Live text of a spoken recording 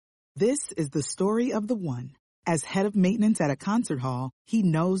This is the story of the one. As head of maintenance at a concert hall, he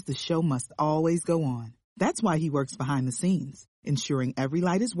knows the show must always go on. That's why he works behind the scenes, ensuring every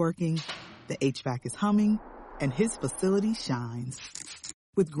light is working, the HVAC is humming, and his facility shines.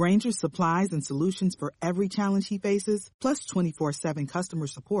 With Grainger's supplies and solutions for every challenge he faces, plus 24/7 customer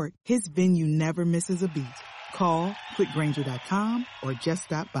support, his venue never misses a beat. Call quickgrainger.com or just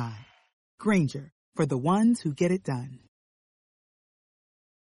stop by. Grainger, for the ones who get it done.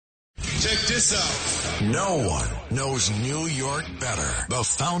 Check this out. No one knows New York better. The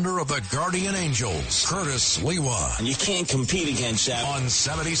founder of the Guardian Angels, Curtis Lewa. And you can't compete against that. On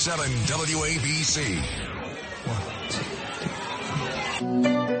 77 WABC.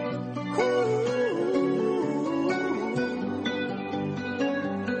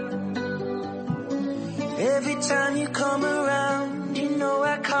 Every time you come around, you know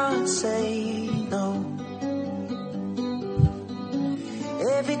I can't say no.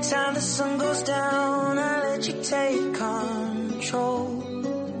 Every time the sun goes down, I let you take control.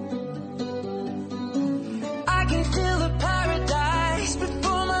 I can feel the paradise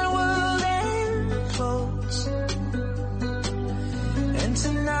before my world implodes. And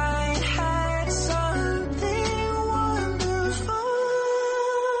tonight had something wonderful.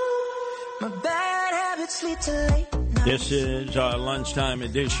 My bad habits lead to late nights. This is our lunchtime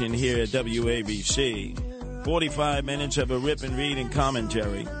edition here at WABC. 45 minutes of a rip and read and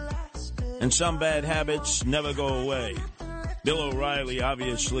commentary. And some bad habits never go away. Bill O'Reilly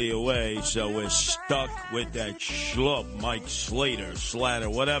obviously away, so we're stuck with that schlub, Mike Slater,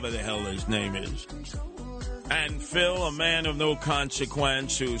 whatever the hell his name is. And Phil, a man of no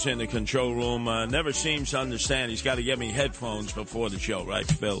consequence who's in the control room, never seems to understand. He's got to get me headphones before the show, right,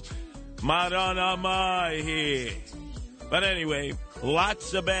 Phil? Madonna Mai here. But anyway,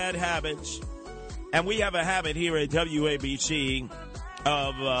 lots of bad habits. And we have a habit here at WABC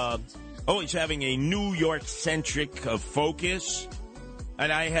of always having a New York-centric focus. And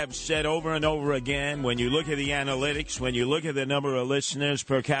I have said over and over again, when you look at the analytics, when you look at the number of listeners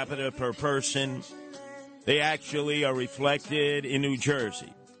per capita per person, they actually are reflected in New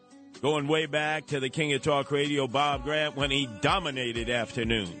Jersey. Going way back to the king of talk radio, Bob Grant, when he dominated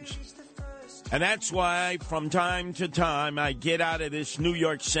afternoons. And that's why, from time to time, I get out of this New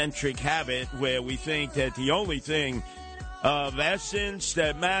York-centric habit where we think that the only thing of essence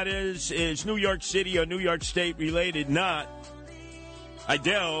that matters is New York City or New York State related. Not. I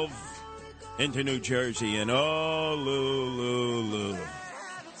delve into New Jersey and oh, Lou.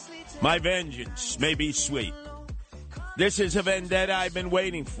 My vengeance may be sweet. This is a vendetta I've been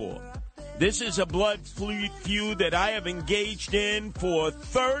waiting for. This is a blood feud that I have engaged in for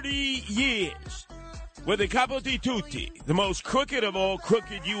 30 years with the Capo di Tutti, the most crooked of all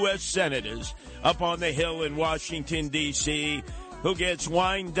crooked U.S. senators up on the Hill in Washington, D.C., who gets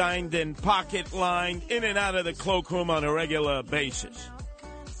wine dined and pocket lined in and out of the cloakroom on a regular basis.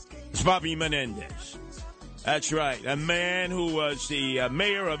 It's Bobby Menendez. That's right, a man who was the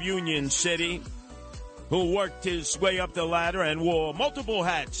mayor of Union City, who worked his way up the ladder and wore multiple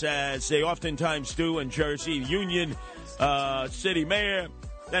hats, as they oftentimes do in Jersey. Union City mayor,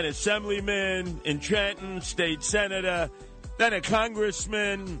 then assemblyman in Trenton, state senator, then a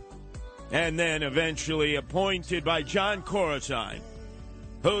congressman, and then eventually appointed by John Corazine,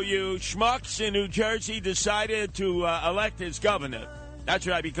 who you schmucks in New Jersey decided to elect as governor. That's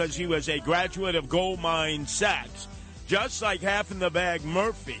right, because he was a graduate of Goldman Sachs, just like half in the bag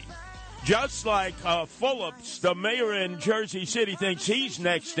Murphy. Just like Phillips, the mayor in Jersey City, thinks he's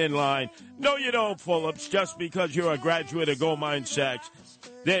next in line. No, you don't, Phillips, just because you're a graduate of Goldman Sachs.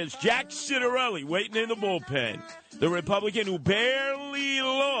 There's Jack Citarelli waiting in the bullpen, the Republican who barely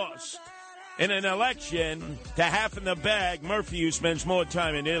lost in an election to half in the bag Murphy, who spends more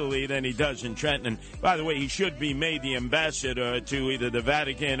time in Italy than he does in Trenton. And by the way, he should be made the ambassador to either the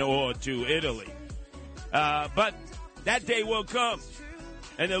Vatican or to Italy. But that day will come.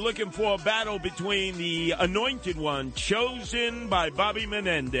 And they're looking for a battle between the anointed one, chosen by Bobby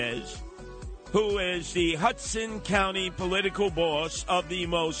Menendez, who is the Hudson County political boss of the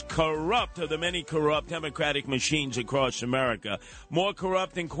most corrupt of the many corrupt Democratic machines across America. More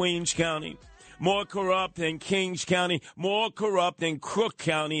corrupt than Queens County, more corrupt than Kings County, more corrupt than Crook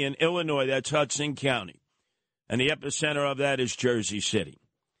County in Illinois. That's Hudson County. And the epicenter of that is Jersey City.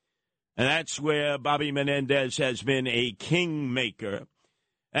 And that's where Bobby Menendez has been a kingmaker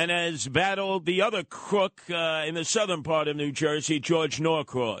and has battled the other crook in the southern part of New Jersey, George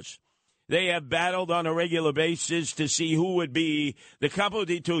Norcross. They have battled on a regular basis to see who would be the capo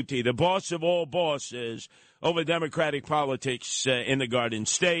di tutti, the boss of all bosses, over Democratic politics in the Garden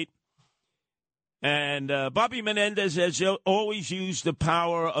State. And Bobby Menendez has always used the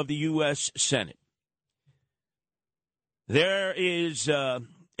power of the U.S. Senate. There is a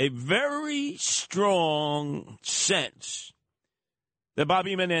very strong sense that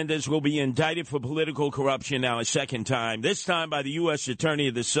Bobby Menendez will be indicted for political corruption now a second time, this time by the U.S. Attorney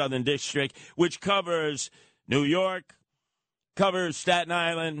of the Southern District, which covers New York, covers Staten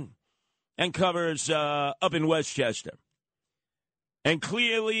Island, and covers up in Westchester. And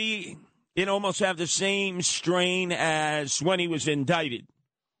clearly, it almost have the same strain as when he was indicted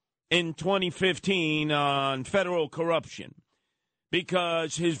in 2015 on federal corruption,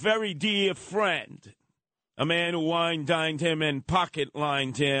 because his very dear friend, a man who wine-dined him and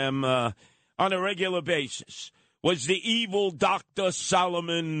pocket-lined him on a regular basis, was the evil Dr.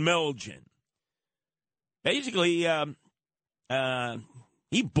 Solomon Melgen. Basically,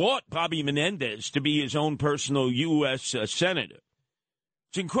 he bought Bobby Menendez to be his own personal U.S. senator.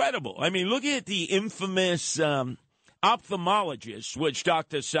 It's incredible. I mean, look at the infamous ophthalmologist, which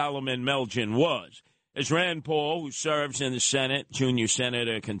Dr. Solomon Melgen was. There's Rand Paul, who serves in the Senate, junior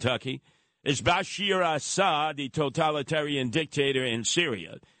senator of Kentucky. There's Bashir Assad, the totalitarian dictator in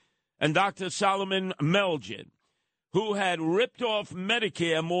Syria. And Dr. Solomon Melgen, who had ripped off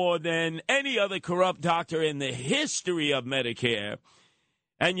Medicare more than any other corrupt doctor in the history of Medicare,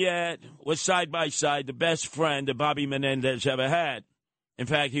 and yet was side by side the best friend that Bobby Menendez ever had. In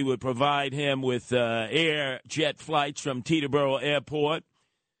fact, he would provide him with air jet flights from Teterboro Airport.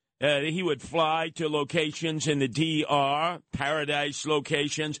 He would fly to locations in the D.R., paradise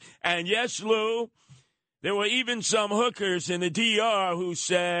locations. And yes, Lou, there were even some hookers in the D.R. who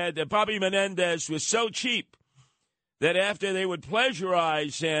said that Bobby Menendez was so cheap that after they would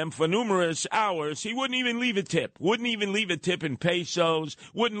pleasurize him for numerous hours, he wouldn't even leave a tip. Wouldn't even leave a tip in pesos.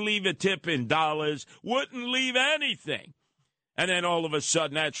 Wouldn't leave a tip in dollars. Wouldn't leave anything. And then all of a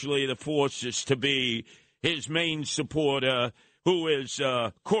sudden, actually, the forces to be his main supporter, who is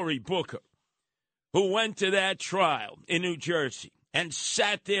Cory Booker, who went to that trial in New Jersey and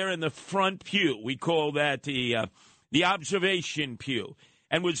sat there in the front pew. We call that the observation pew,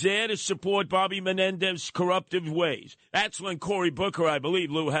 and was there to support Bobby Menendez's corruptive ways. That's when Cory Booker, I believe,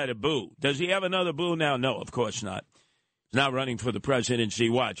 Lou, had a boo. Does he have another boo now? No, of course not. He's not running for the presidency.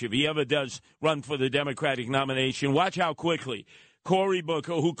 Watch. If he ever does run for the Democratic nomination, watch how quickly Cory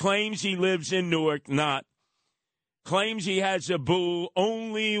Booker, who claims he lives in Newark, claims he has a boo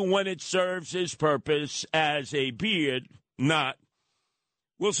only when it serves his purpose as a beard,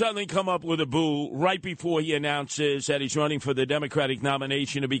 will suddenly come up with a boo right before he announces that he's running for the Democratic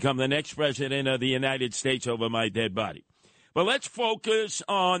nomination to become the next president of the United States over my dead body. But let's focus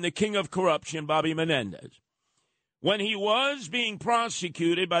on the king of corruption, Bobby Menendez. When he was being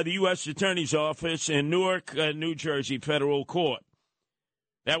prosecuted by the U.S. Attorney's Office in Newark, New Jersey federal court.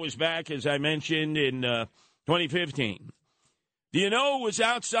 That was back, as I mentioned, in 2015. Do you know who was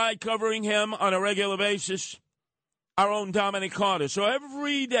outside covering him on a regular basis? Our own Dominic Carter. So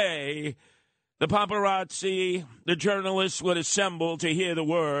every day, the paparazzi, the journalists would assemble to hear the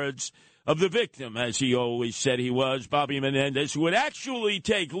words of the victim, as he always said he was, Bobby Menendez, who would actually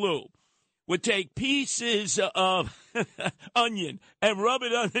take would take pieces of onion and rub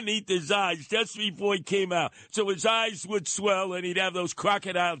it underneath his eyes just before he came out. So his eyes would swell and he'd have those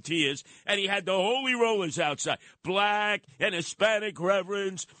crocodile tears. And he had the holy rollers outside, black and Hispanic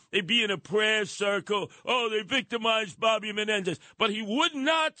reverends. They'd be in a prayer circle. Oh, they victimized Bobby Menendez. But he would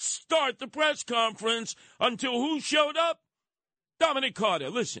not start the press conference until who showed up? Dominic Carter.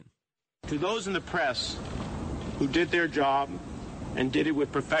 Listen. To those in the press who did their job and did it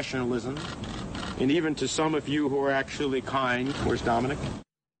with professionalism, and even to some of you who are actually kind. Where's Dominic?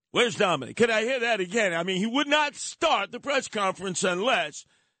 Where's Dominic? Can I hear that again? I mean, he would not start the press conference unless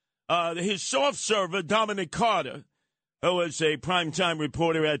his soft server, Dominic Carter, who was a primetime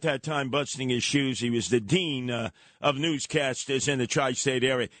reporter at that time, busting his shoes. He was the dean of newscasters in the tri-state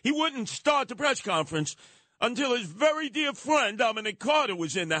area. He wouldn't start the press conference until his very dear friend, Dominic Carter,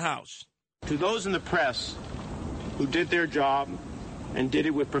 was in the house. To those in the press who did their job and did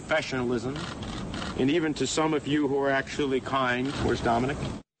it with professionalism, and even to some of you who are actually kind. Where's Dominic?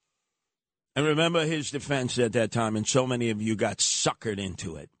 And remember his defense at that time, and so many of you got suckered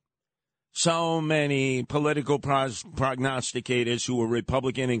into it. So many political prognosticators who were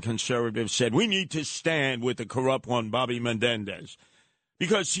Republican and conservative said, we need to stand with the corrupt one, Bobby Menendez,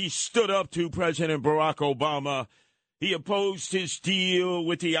 because he stood up to President Barack Obama. He opposed his deal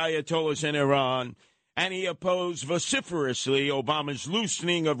with the Ayatollahs in Iran. And he opposed vociferously Obama's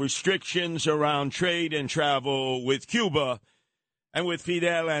loosening of restrictions around trade and travel with Cuba and with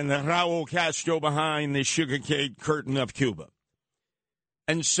Fidel and Raul Castro behind the sugarcane curtain of Cuba.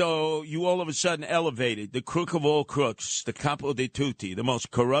 And so you all of a sudden elevated the crook of all crooks, the capo di tutti, the most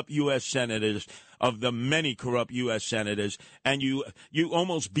corrupt U.S. senators of the many corrupt U.S. senators, and you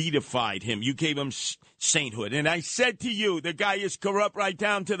almost beatified him. You gave him sainthood. And I said to you, the guy is corrupt right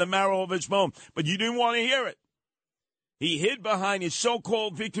down to the marrow of his bone, but you didn't want to hear it. He hid behind his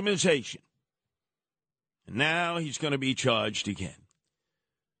so-called victimization. And now he's going to be charged again.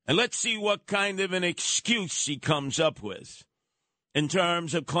 And let's see what kind of an excuse he comes up with in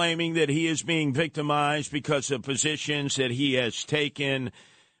terms of claiming that he is being victimized because of positions that he has taken,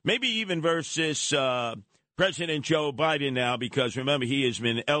 maybe even versus President Joe Biden now, because remember, he has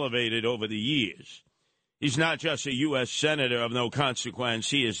been elevated over the years. He's not just a U.S. senator of no consequence.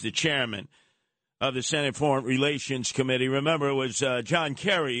 He is the chairman of the Senate Foreign Relations Committee. Remember, it was John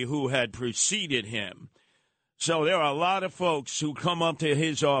Kerry who had preceded him. So there are a lot of folks who come up to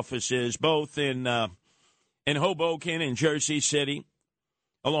his offices, both in Hoboken and Jersey City,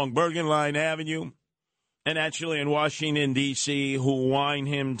 along Bergen Line Avenue, and actually in Washington, D.C., who wine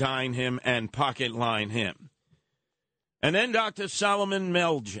him, dine him, and pocket line him. And then Dr. Solomon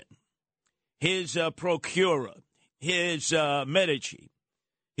Melgen, his procurer, his Medici,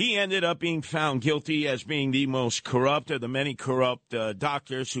 he ended up being found guilty as being the most corrupt of the many corrupt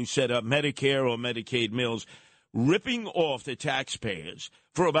doctors who set up Medicare or Medicaid mills, ripping off the taxpayers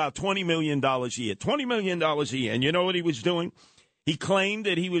for about $20 million a year. $20 million a year. And you know what he was doing? He claimed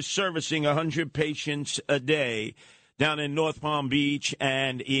that he was servicing 100 patients a day down in North Palm Beach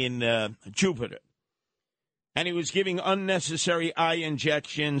and in Jupiter. And he was giving unnecessary eye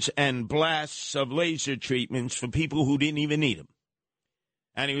injections and blasts of laser treatments for people who didn't even need them.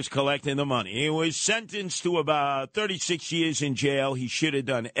 And he was collecting the money. He was sentenced to about 36 years in jail. He should have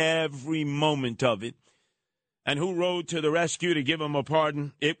done every moment of it. And who rode to the rescue to give him a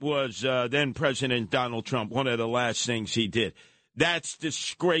pardon? It was then President Donald Trump, one of the last things he did. That's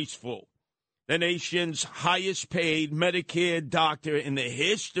disgraceful. The nation's highest paid Medicare doctor in the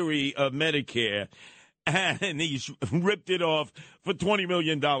history of Medicare, and he's ripped it off for $20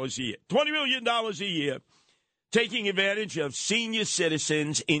 million a year. $20 million a year, taking advantage of senior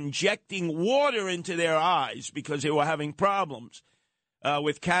citizens, injecting water into their eyes because they were having problems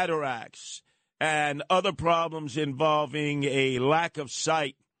with cataracts and other problems involving a lack of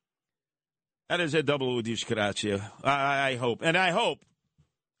sight. That is a double disgrazia. I hope. And I hope,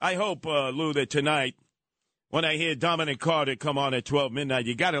 Lou, that tonight, when I hear Dominic Carter come on at 12 midnight,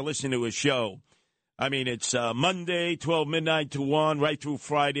 you got to listen to his show. I mean, it's Monday, 12 midnight to 1, right through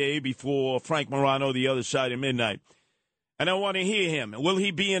Friday before Frank Morano, the other side of midnight. And I want to hear him. Will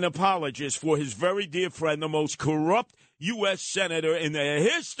he be an apologist for his very dear friend, the most corrupt U.S. senator in the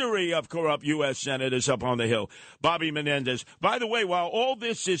history of corrupt U.S. senators up on the Hill, Bobby Menendez? By the way, while all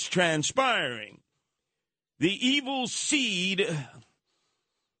this is transpiring, the evil seed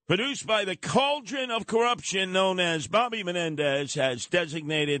produced by the cauldron of corruption known as Bobby Menendez has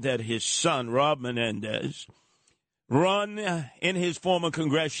designated that his son, Rob Menendez, run in his former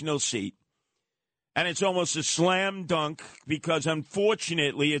congressional seat. And it's almost a slam dunk because,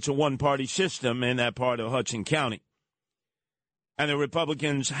 unfortunately, it's a one-party system in that part of Hudson County. And the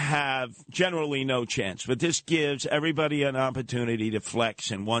Republicans have generally no chance. But this gives everybody an opportunity to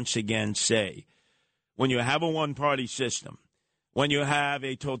flex and once again say, when you have a one-party system, when you have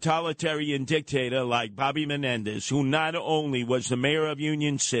a totalitarian dictator like Bobby Menendez, who not only was the mayor of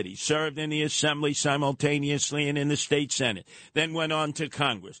Union City, served in the Assembly simultaneously and in the state Senate, then went on to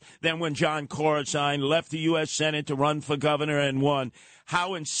Congress. Then when John Corzine left the U.S. Senate to run for governor and won,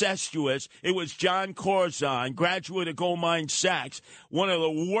 how incestuous. It was John Corzine, graduate of Goldman Sachs, one of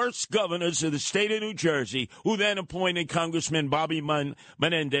the worst governors of the state of New Jersey, who then appointed Congressman Bobby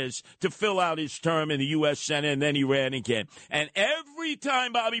Menendez to fill out his term in the U.S. Senate, and then he ran again. And every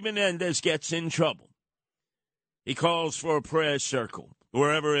time Bobby Menendez gets in trouble, he calls for a prayer circle,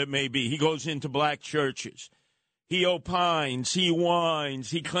 wherever it may be. He goes into black churches. He opines, he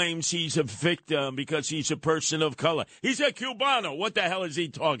whines, he claims he's a victim because he's a person of color. He's a Cubano. What the hell is he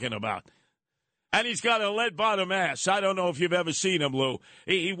talking about? And he's got a lead-bottom ass. I don't know if you've ever seen him, Lou.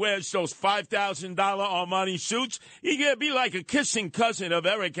 He wears those $5,000 Armani suits. He can be like a kissing cousin of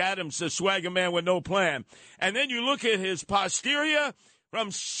Eric Adams, the swagger man with no plan. And then you look at his posterior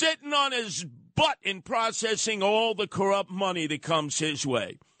from sitting on his butt and processing all the corrupt money that comes his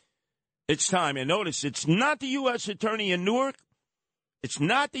way. It's time. And notice, it's not the U.S. attorney in Newark. It's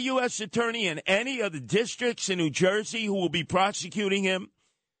not the U.S. attorney in any of the districts in New Jersey who will be prosecuting him,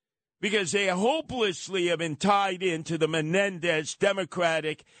 because they hopelessly have been tied into the Menendez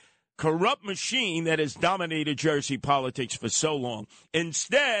Democratic corrupt machine that has dominated Jersey politics for so long.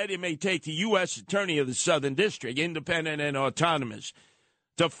 Instead, it may take the U.S. attorney of the Southern District, independent and autonomous,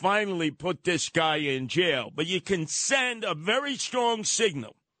 to finally put this guy in jail. But you can send a very strong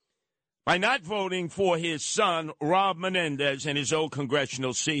signal by not voting for his son, Rob Menendez, in his old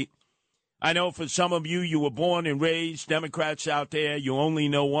congressional seat. I know for some of you, you were born and raised Democrats out there. You only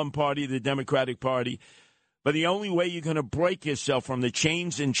know one party, the Democratic Party. But the only way you're going to break yourself from the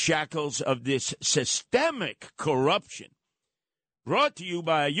chains and shackles of this systemic corruption, brought to you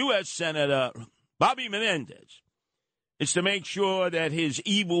by U.S. Senator Bobby Menendez, is to make sure that his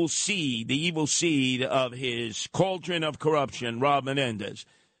evil seed, the evil seed of his cauldron of corruption, Rob Menendez,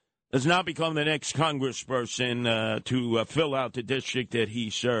 does not become the next congressperson to fill out the district that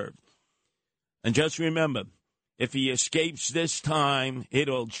he served. And just remember, if he escapes this time,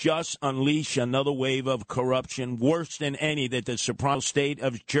 it'll just unleash another wave of corruption worse than any that the soprano state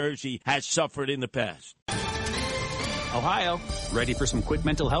of Jersey has suffered in the past. Ohio, ready for some quick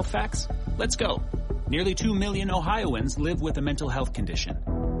mental health facts? Let's go. Nearly 2 million Ohioans live with a mental health condition.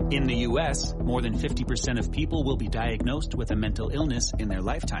 In the U.S., more than 50% of people will be diagnosed with a mental illness in their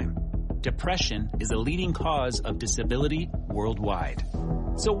lifetime. Depression is a leading cause of disability worldwide.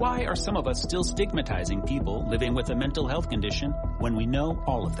 So why are some of us still stigmatizing people living with a mental health condition when we know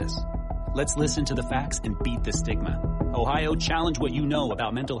all of this? Let's listen to the facts and beat the stigma. Ohio, challenge what you know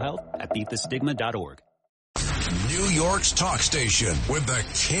about mental health at beatthestigma.org. New York's talk station with the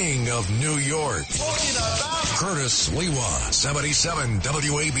king of New York, Curtis Lewa, 77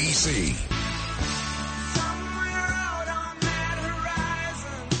 WABC.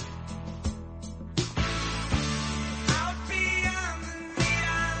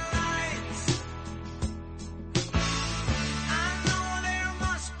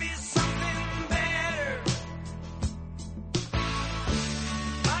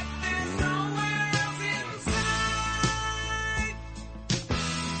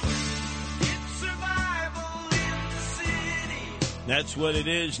 That's what it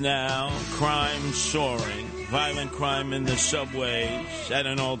is now. Crime soaring. Violent crime in the subways at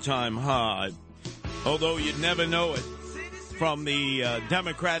an all-time high. Although you'd never know it from the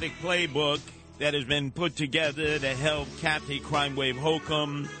Democratic playbook that has been put together to help Kathy Crime Wave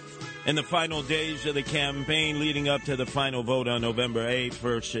Hochul in the final days of the campaign leading up to the final vote on November 8th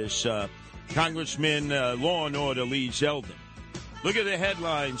versus Congressman Law and Order Lee Zeldin. Look at the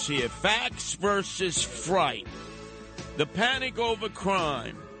headlines here. Facts versus fright. The panic over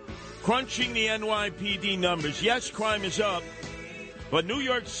crime, crunching the NYPD numbers. Yes, crime is up, but New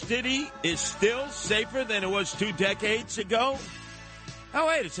York City is still safer than it was 2 decades ago? Oh,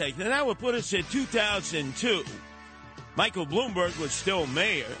 wait a second. That would put us at 2002. Michael Bloomberg was still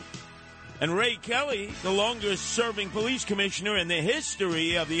mayor, and Ray Kelly, the longest-serving police commissioner in the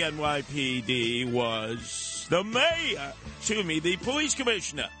history of the NYPD, was the mayor. Excuse me, the police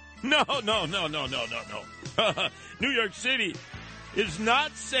commissioner. No. New York City is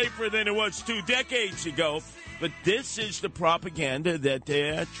not safer than it was 2 decades ago, but this is the propaganda that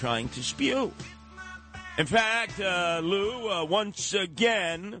they're trying to spew. In fact, Lou, once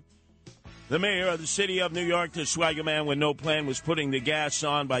again, the mayor of the city of New York, the swagger man with no plan, was putting the gas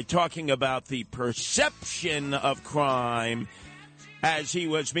on by talking about the perception of crime as he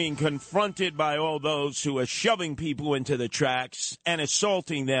was being confronted by all those who are shoving people into the tracks and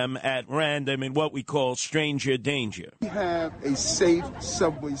assaulting them at random in what we call stranger danger. We have a safe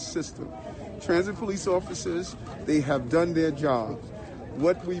subway system. Transit police officers, they have done their job.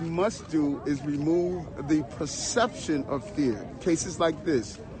 What we must do is remove the perception of fear. Cases like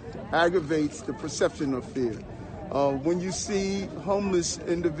this aggravates the perception of fear. When you see homeless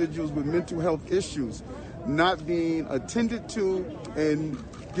individuals with mental health issues not being attended to and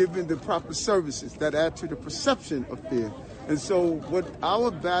given the proper services, that add to the perception of fear. And so what our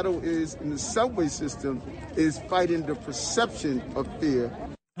battle is in the subway system is fighting the perception of fear.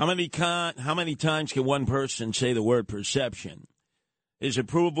 How many times can one person say the word perception? His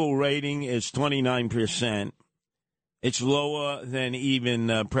approval rating is 29%. It's lower than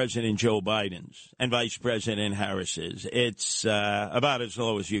even President Joe Biden's and Vice President Harris's. It's about as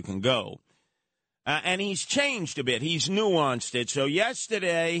low as you can go. And he's changed a bit. He's nuanced it. So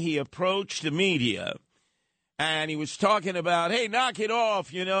yesterday he approached the media and he was talking about, hey, knock it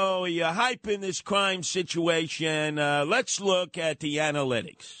off. You know, you're hyping this crime situation. Let's look at the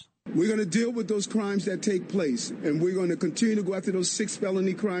analytics. We're going to deal with those crimes that take place, and we're going to continue to go after those 6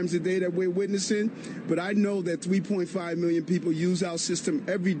 felony crimes a day that we're witnessing. But I know that 3.5 million people use our system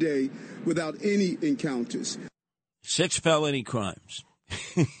every day without any encounters. 6 felony crimes.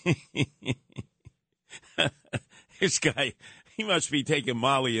 This guy, he must be taking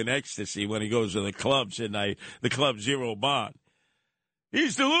Molly and ecstasy when he goes to the clubs at night, the Club Zero Bond.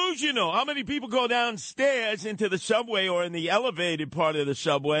 He's delusional. How many people go downstairs into the subway or in the elevated part of the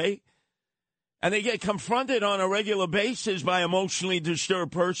subway, and they get confronted on a regular basis by emotionally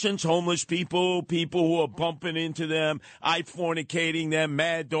disturbed persons, homeless people, people who are bumping into them, fornicating them,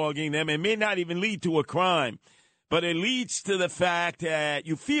 mad-dogging them. It may not even lead to a crime, but it leads to the fact that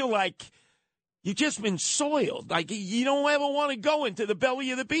you feel like you've just been soiled. Like you don't ever want to go into the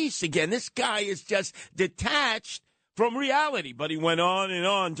belly of the beast again. This guy is just detached from reality, but he went on and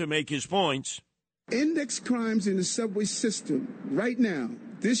on to make his points. Index crimes in the subway system right now,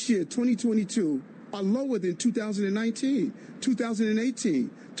 this year, 2022, are lower than 2019, 2018,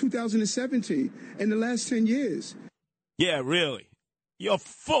 2017, in the last 10 years. Yeah, really. You're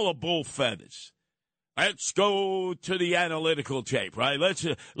full of bull feathers. Let's go to the analytical tape, right?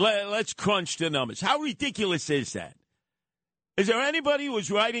 Let's crunch the numbers. How ridiculous is that? Is there anybody who's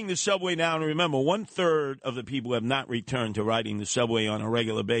riding the subway now? And remember, 1/3 of the people have not returned to riding the subway on a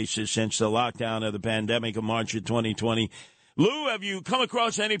regular basis since the lockdown of the pandemic of March of 2020. Lou, have you come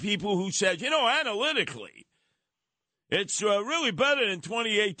across any people who said, analytically, it's really better than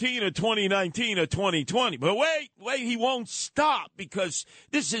 2018 or 2019 or 2020? But wait, he won't stop, because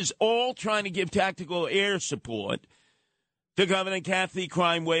this is all trying to give tactical air support to Governor Kathy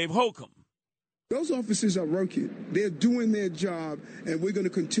Crime Wave Hochul. Those officers are working. They're doing their job, and we're going to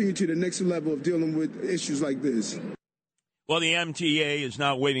continue to the next level of dealing with issues like this. Well, the MTA is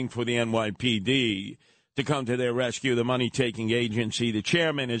not waiting for the NYPD to come to their rescue, the money-taking agency. The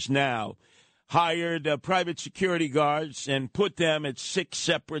chairman has now hired private security guards and put them at 6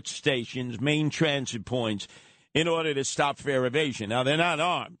 separate stations, main transit points, in order to stop fare evasion. Now, they're not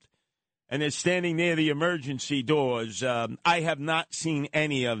armed, and they're standing near the emergency doors. I have not seen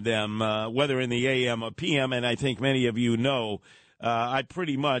any of them, whether in the AM or PM, and I think many of you know I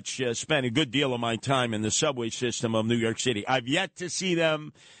pretty much spent a good deal of my time in the subway system of New York City. I've yet to see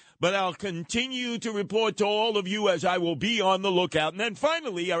them, but I'll continue to report to all of you as I will be on the lookout. And then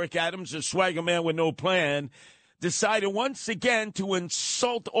finally, Eric Adams, a swagger man with no plan, decided once again to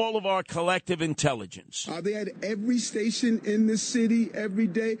insult all of our collective intelligence. Are they at every station in the city every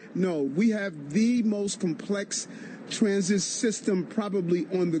day? No, we have the most complex transit system probably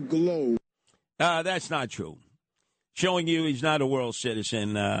on the globe. That's not true. Showing you he's not a world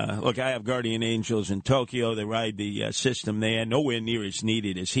citizen. Look, I have guardian angels in Tokyo. They ride the system there. Nowhere near as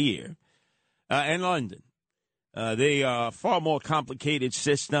needed as here. And London. They are far more complicated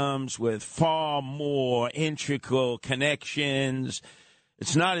systems with far more intricate connections.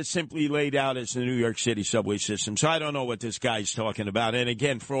 It's not as simply laid out as the New York City subway system. So I don't know what this guy's talking about. And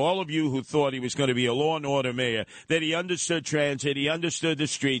again, for all of you who thought he was going to be a law and order mayor, that he understood transit, he understood the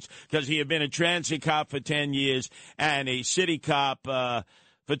streets, because he had been a transit cop for 10 years and a city cop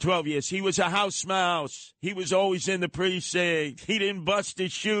for 12 years. He was a house mouse. He was always in the precinct. He didn't bust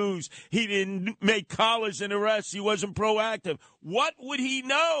his shoes. He didn't make collars and arrests. He wasn't proactive. What would he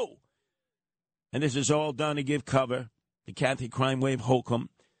know? And this is all done to give cover to Kathy Crime Wave Hochul,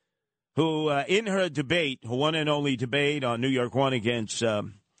 who in her debate, her one and only debate on New York One against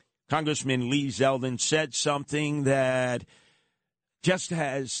Congressman Lee Zeldin, said something that just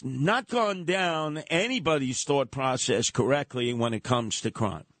has not gone down anybody's thought process correctly when it comes to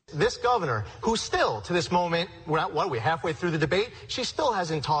crime. This governor, who still, to this moment, we're halfway through the debate, she still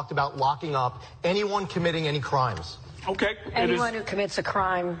hasn't talked about locking up anyone committing any crimes. Okay. Anyone who commits a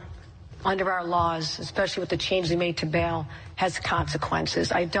crime under our laws, especially with the change they made to bail, has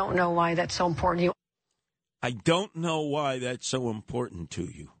consequences. I don't know why that's so important to you. I don't know why that's so important to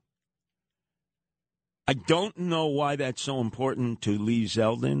you. I don't know why that's so important to Lee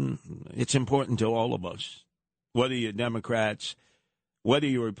Zeldin. It's important to all of us, whether you're Democrats, whether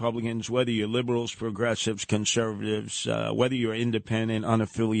you're Republicans, whether you're liberals, progressives, conservatives, whether you're independent,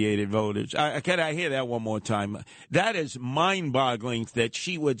 unaffiliated voters. Can I hear that one more time? That is mind-boggling that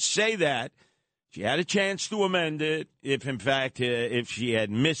she would say that. She had a chance to amend it if, in fact, if she had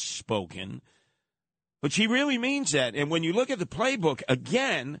misspoken. But she really means that. And when you look at the playbook,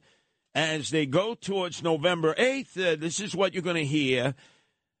 again, as they go towards November 8th, this is what you're going to hear.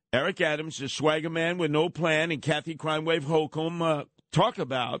 Eric Adams, the swagger man with no plan, and Kathy Crime Wave Hochul talk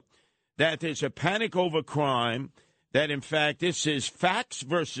about that there's a panic over crime, that, in fact, this is facts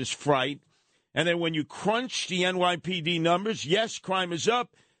versus fright, and then when you crunch the NYPD numbers, yes, crime is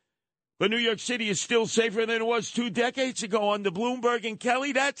up, but New York City is still safer than it was 2 decades ago under Bloomberg and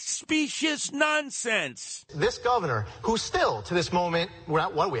Kelly. That's specious nonsense. This governor, who still, to this moment,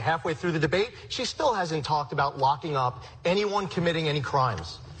 we're halfway through the debate, she still hasn't talked about locking up anyone committing any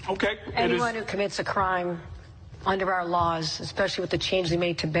crimes. Okay. Anyone who commits a crime under our laws, especially with the change they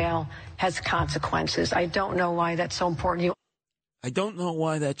made to bail, has consequences. I don't know why that's so important to you. I don't know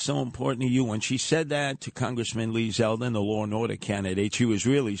why that's so important to you. When she said that to Congressman Lee Zeldin, the law and order candidate, she was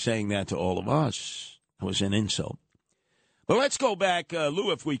really saying that to all of us. It was an insult. But let's go back,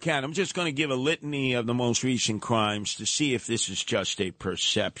 Lou, if we can. I'm just going to give a litany of the most recent crimes to see if this is just a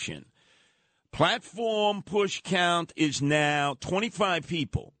perception. Platform push count is now 25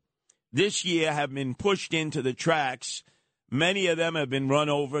 people this year have been pushed into the tracks. Many of them have been run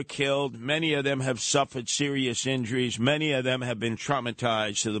over, killed. Many of them have suffered serious injuries. Many of them have been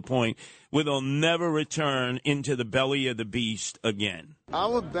traumatized to the point where they'll never return into the belly of the beast again.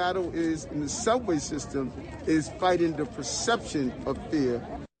 Our battle is in the subway system is fighting the perception of fear.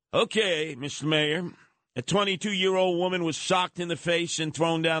 Okay, Mr. Mayor. A 22-year-old woman was socked in the face and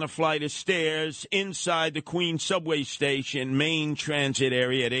thrown down a flight of stairs inside the Queens subway station, main transit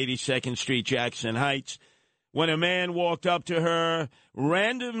area at 82nd Street, Jackson Heights, when a man walked up to her,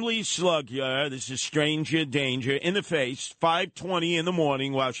 randomly slugged her, this is stranger danger, in the face, 5:20 in the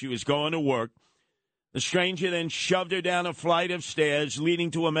morning while she was going to work. The stranger then shoved her down a flight of stairs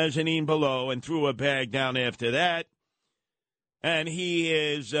leading to a mezzanine below and threw a bag down after that. And he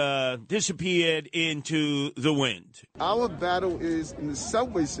is disappeared into the wind. Our battle is in the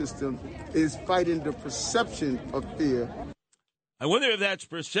subway system is fighting the perception of fear. I wonder if that's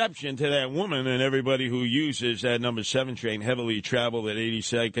perception to that woman and everybody who uses that number 7 train heavily traveled at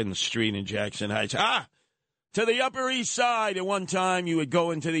 82nd Street in Jackson Heights. To the Upper East Side. At one time, you would go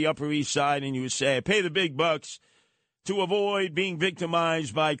into the Upper East Side and you would say, I pay the big bucks to avoid being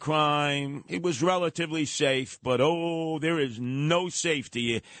victimized by crime. It was relatively safe, but, there is no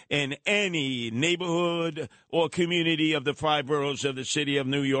safety in any neighborhood or community of the 5 boroughs of the city of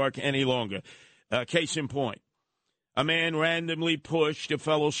New York any longer. Case in point. A man randomly pushed a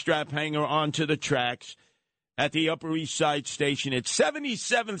fellow strap hanger onto the tracks at the Upper East Side station at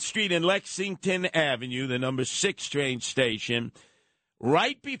 77th Street and Lexington Avenue, the number 6 train station,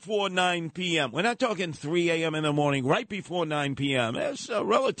 right before 9 p.m. We're not talking 3 a.m. in the morning, right before 9 p.m. There's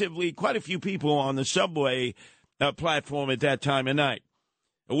relatively quite a few people on the subway platform at that time of night.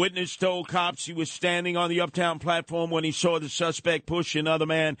 A witness told cops he was standing on the uptown platform when he saw the suspect push another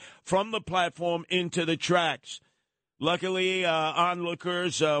man from the platform into the tracks. Luckily,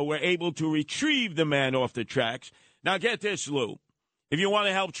 onlookers were able to retrieve the man off the tracks. Now, get this, Lou. If you want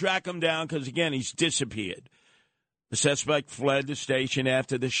to help track him down, because, again, he's disappeared. The suspect fled the station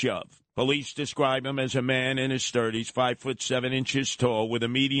after the shove. Police describe him as a man in his 30s, 5'7" tall, with a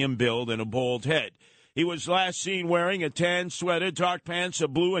medium build and a bald head. He was last seen wearing a tan sweater, dark pants, a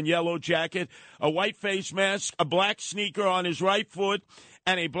blue and yellow jacket, a white face mask, a black sneaker on his right foot,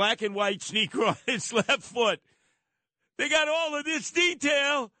 and a black and white sneaker on his left foot. They got all of this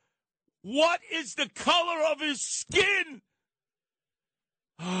detail. What is the color of his skin?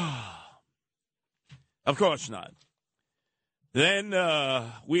 Of course not. Then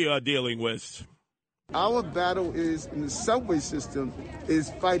we are dealing with... Our battle is in the subway system is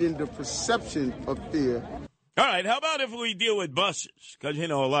fighting the perception of fear. All right, how about if we deal with buses? Because,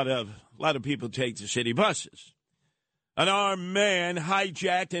 a lot of people take the city buses. An armed man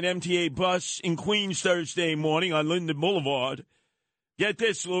hijacked an MTA bus in Queens Thursday morning on Linden Boulevard. Get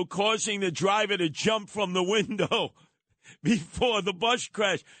this, Lou, causing the driver to jump from the window before the bus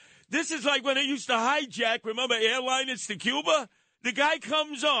crashed. This is like when they used to hijack, remember, airliners to Cuba? The guy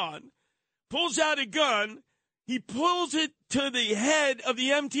comes on, pulls out a gun, he pulls it to the head of the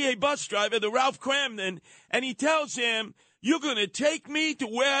MTA bus driver, the Ralph Cramden, and he tells him, you're going to take me to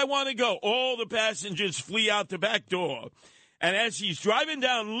where I want to go. All the passengers flee out the back door. And as he's driving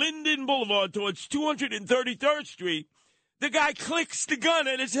down Linden Boulevard towards 233rd Street, the guy clicks the gun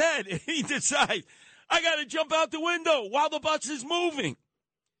at his head. And he decides, I got to jump out the window while the bus is moving.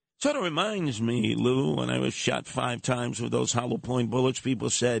 Sort of reminds me, Lou, when I was shot 5 times with those hollow point bullets, people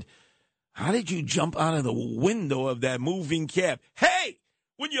said, how did you jump out of the window of that moving cab? Hey,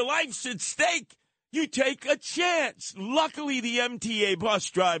 when your life's at stake, you take a chance. Luckily, the MTA bus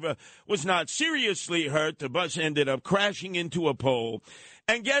driver was not seriously hurt. The bus ended up crashing into a pole.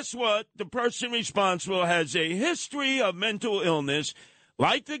 And guess what? The person responsible has a history of mental illness,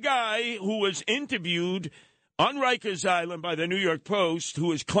 like the guy who was interviewed on Rikers Island by the New York Post,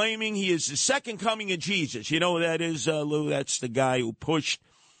 who is claiming he is the second coming of Jesus. You know who that is, Lou? That's the guy who pushed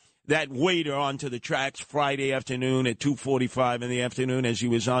that waiter onto the tracks Friday afternoon at 2:45 in the afternoon as he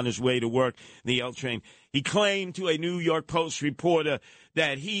was on his way to work in the L train. He claimed to a New York Post reporter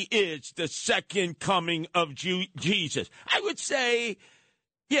that he is the second coming of Jesus. I would say,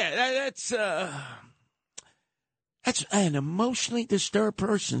 yeah, that's an emotionally disturbed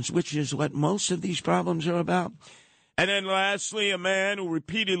person, which is what most of these problems are about. And then lastly, a man who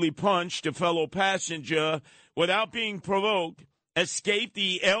repeatedly punched a fellow passenger without being provoked escaped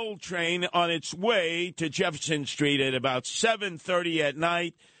the L train on its way to Jefferson Street at about 7:30 at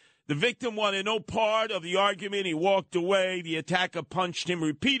night. The victim wanted no part of the argument. He walked away. The attacker punched him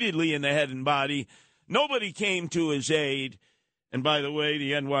repeatedly in the head and body. Nobody came to his aid. And by the way,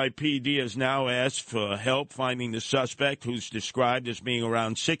 the NYPD has now asked for help finding the suspect, who's described as being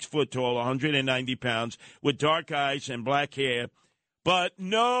around 6 foot tall, 190 pounds, with dark eyes and black hair, but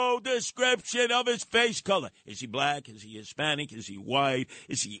no description of his face color. Is he black? Is he Hispanic? Is he white?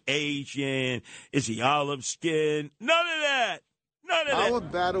 Is he Asian? Is he olive skin? None of that. None of that. Our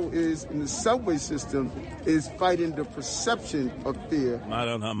battle is in the subway system is fighting the perception of fear. I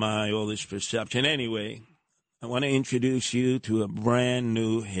don't know all this perception. Anyway, I want to introduce you to a brand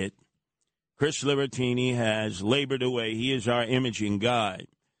new hit. Chris Libertini has labored away. He is our imaging guy.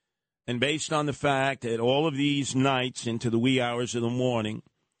 And based on the fact that all of these nights into the wee hours of the morning,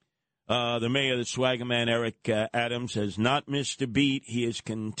 the mayor, the swagger man, Eric Adams, has not missed a beat. He has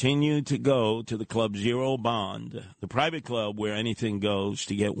continued to go to the Club Zero Bond, the private club where anything goes,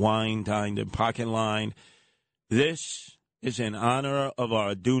 to get wine, dined, and pocket lined. This is in honor of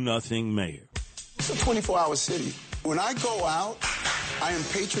our do-nothing mayor. It's a 24-hour city. When I go out, I am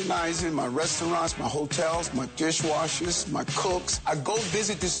patronizing my restaurants, my hotels, my dishwashers, my cooks. I go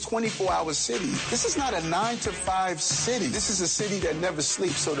visit this 24-hour city. This is not a 9-to-5 city. This is a city that never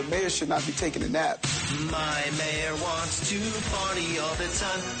sleeps, so the mayor should not be taking a nap. My mayor wants to party all the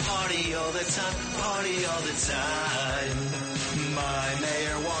time, party all the time, party all the time. My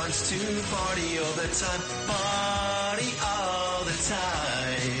mayor wants to party all the time, party all the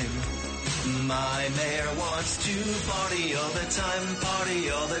time. My mayor wants to party all the time, party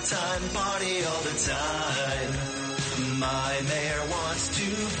all the time, party all the time. My mayor wants to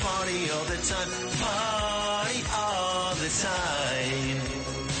party all the time, party all the time.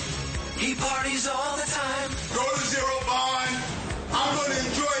 He parties all the time. Go to Zero Bond. I'm going to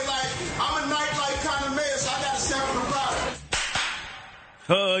enjoy life. I'm a nightlife kind of mayor, so I got to sample the product.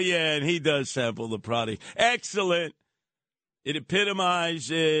 Oh, yeah, and he does sample the product. Excellent. It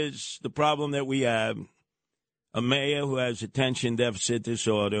epitomizes the problem that we have. A mayor who has attention deficit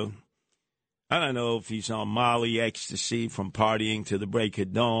disorder. I don't know if he's on Molly ecstasy from partying to the break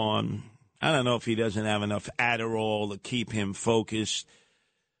of dawn. I don't know if he doesn't have enough Adderall to keep him focused.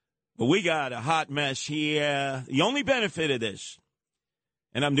 But we got a hot mess here. The only benefit of this,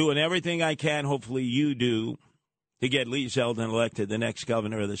 and I'm doing everything I can, hopefully you do, to get Lee Zeldin elected the next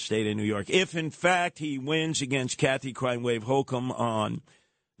governor of the state of New York. If, in fact, he wins against Kathy Crime Wave Hochul on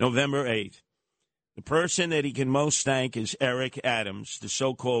November 8th, the person that he can most thank is Eric Adams, the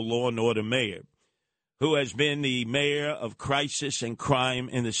so-called law and order mayor, who has been the mayor of crisis and crime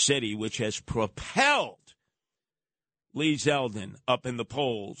in the city, which has propelled Lee Zeldin up in the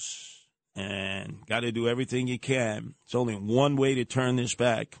polls. And got to do everything you can. It's only one way to turn this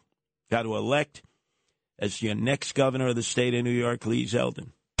back. Got to elect as your next governor of the state of New York, Lee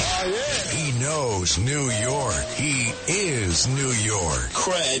Zeldin. Oh, yeah. He knows New York. He is New York.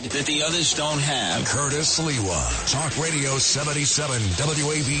 Cred that the others don't have. Curtis Lewa, Talk Radio 77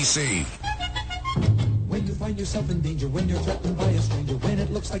 WABC. When you find yourself in danger, when you're threatened by a stranger, when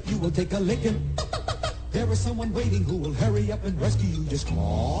it looks like you will take a licking, there is someone waiting who will hurry up and rescue you. Just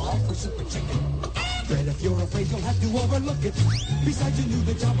call for Super Chicken. But if you're afraid, you'll have to overlook it. Besides, you knew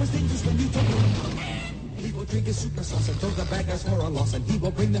the job was dangerous when you took it. He will drink his super sauce and throw the bad guys for a loss, and he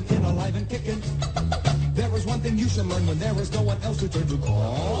will bring them in alive and kicking. There is one thing you should learn when there is no one else to turn to.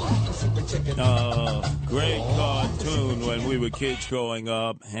 Call for Super Chicken. Oh, great cartoon when we were kids growing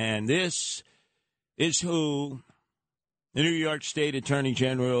up. And this is who the New York State Attorney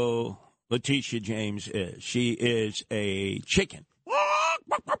General Letitia James is. She is a chicken.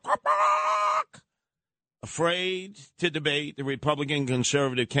 Afraid to debate the Republican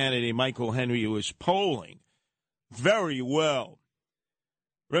conservative candidate Michael Henry, who is polling very well.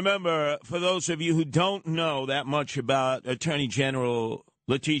 Remember, for those of you who don't know that much about Attorney General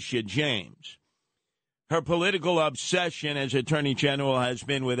Letitia James, her political obsession as Attorney General has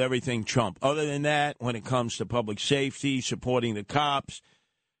been with everything Trump. Other than that, when it comes to public safety, supporting the cops,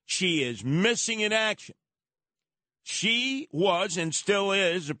 she is missing in action. She was and still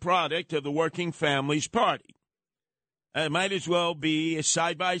is a product of the Working Families Party. It might as well be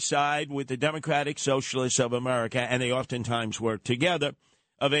side by side with the Democratic Socialists of America, and they oftentimes work together,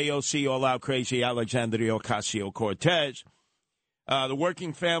 of AOC, all-out crazy Alexandria Ocasio-Cortez. The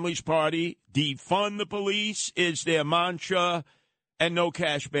Working Families Party, defund the police, is their mantra, and no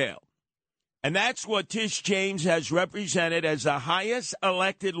cash bail. And that's what Tish James has represented as the highest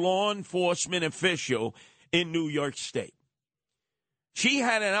elected law enforcement official in New York State. She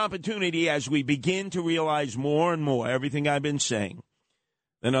had an opportunity, as we begin to realize more and more everything I've been saying,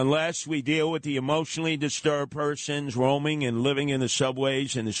 that unless we deal with the emotionally disturbed persons roaming and living in the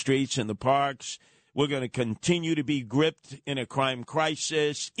subways and the streets and the parks, we're going to continue to be gripped in a crime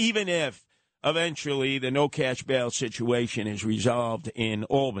crisis, even if eventually the no-cash bail situation is resolved in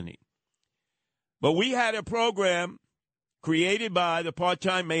Albany. But we had a program created by the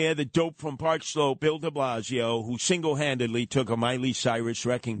part-time mayor, the dope from Park Slope, Bill de Blasio, who single-handedly took a Miley Cyrus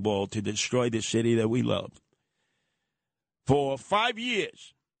wrecking ball to destroy the city that we loved. For 5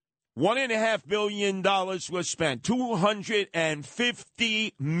 years, $1.5 billion was spent,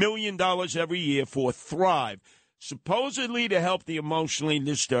 $250 million every year for Thrive, supposedly to help the emotionally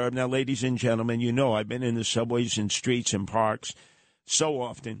disturbed. Now, ladies and gentlemen, you know I've been in the subways and streets and parks so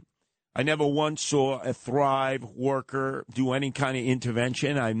often. I never once saw a Thrive worker do any kind of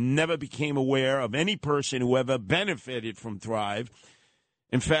intervention. I never became aware of any person who ever benefited from Thrive.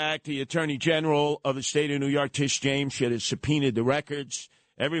 In fact, the Attorney General of the state of New York, Tish James, should have subpoenaed the records.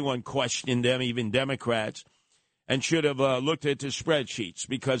 Everyone questioned them, even Democrats, and should have looked at the spreadsheets,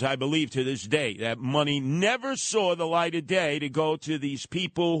 because I believe to this day that money never saw the light of day to go to these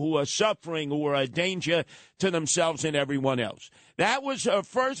people who are suffering, who are a danger to themselves and everyone else. That was her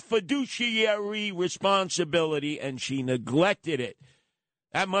first fiduciary responsibility, and she neglected it.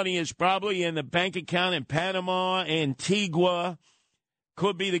 That money is probably in the bank account in Panama, Antigua,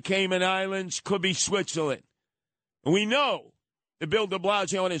 could be the Cayman Islands, could be Switzerland. And we know that Bill de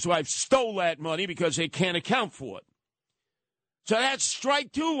Blasio and his wife stole that money because they can't account for it. So that's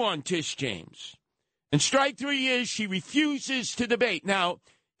strike two on Tish James. And strike three is she refuses to debate. Now,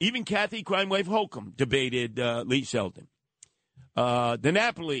 even Kathy Crime Wave Holcomb debated Lee Zeldin.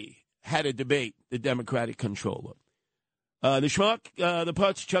 DiNapoli had a debate, the Democratic controller. The schmuck, the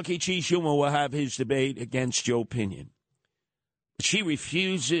putz, Chuck E. Cheese Schumer will have his debate against Joe Pinion. She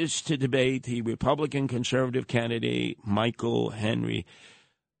refuses to debate the Republican conservative candidate, Michael Henry.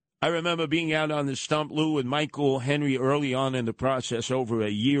 I remember being out on the stump, Lou, with Michael Henry early on in the process over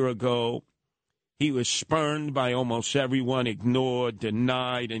a year ago. He was spurned by almost everyone, ignored,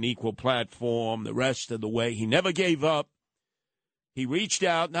 denied an equal platform the rest of the way. He never gave up. He reached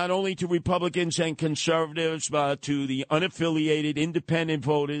out not only to Republicans and conservatives, but to the unaffiliated independent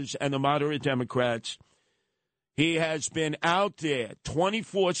voters and the moderate Democrats. He has been out there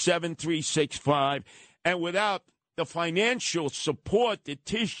 24/7, 365, and without the financial support that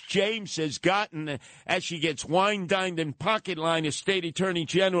Tish James has gotten as she gets wine-dined and pocket-lined as State Attorney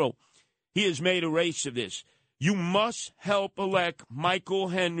General, he has made a race of this. You must help elect Michael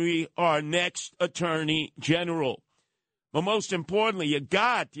Henry, our next Attorney General. But most importantly, you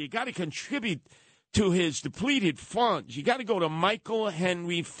got to contribute to his depleted funds. You got to go to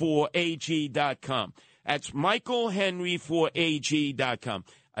michaelhenryforag.com. That's michaelhenryforag.com.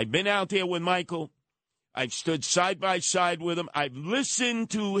 I've been out there with Michael. I've stood side by side with him. I've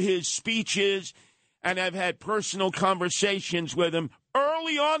listened to his speeches, and I've had personal conversations with him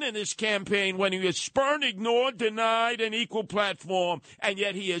early on in this campaign when he was spurned, ignored, denied an equal platform, and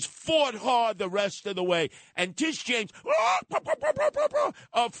yet he has fought hard the rest of the way. And Tish James,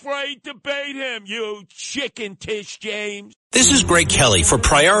 afraid to bait him, you chicken Tish James. This is Greg Kelly for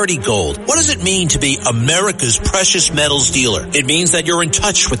Priority Gold. What does it mean to be America's precious metals dealer? It means that you're in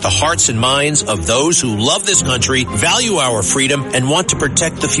touch with the hearts and minds of those who love this country, value our freedom, and want to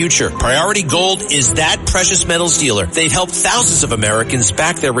protect the future. Priority Gold is that precious metals dealer. They've helped thousands of Americans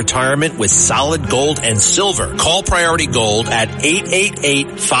back their retirement with solid gold and silver. Call Priority Gold at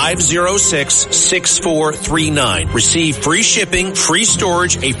 888-506-6439. Receive free shipping, free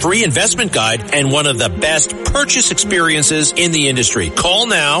storage, a free investment guide, and one of the best purchase experiences in the industry. Call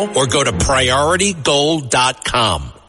now or go to PriorityGold.com.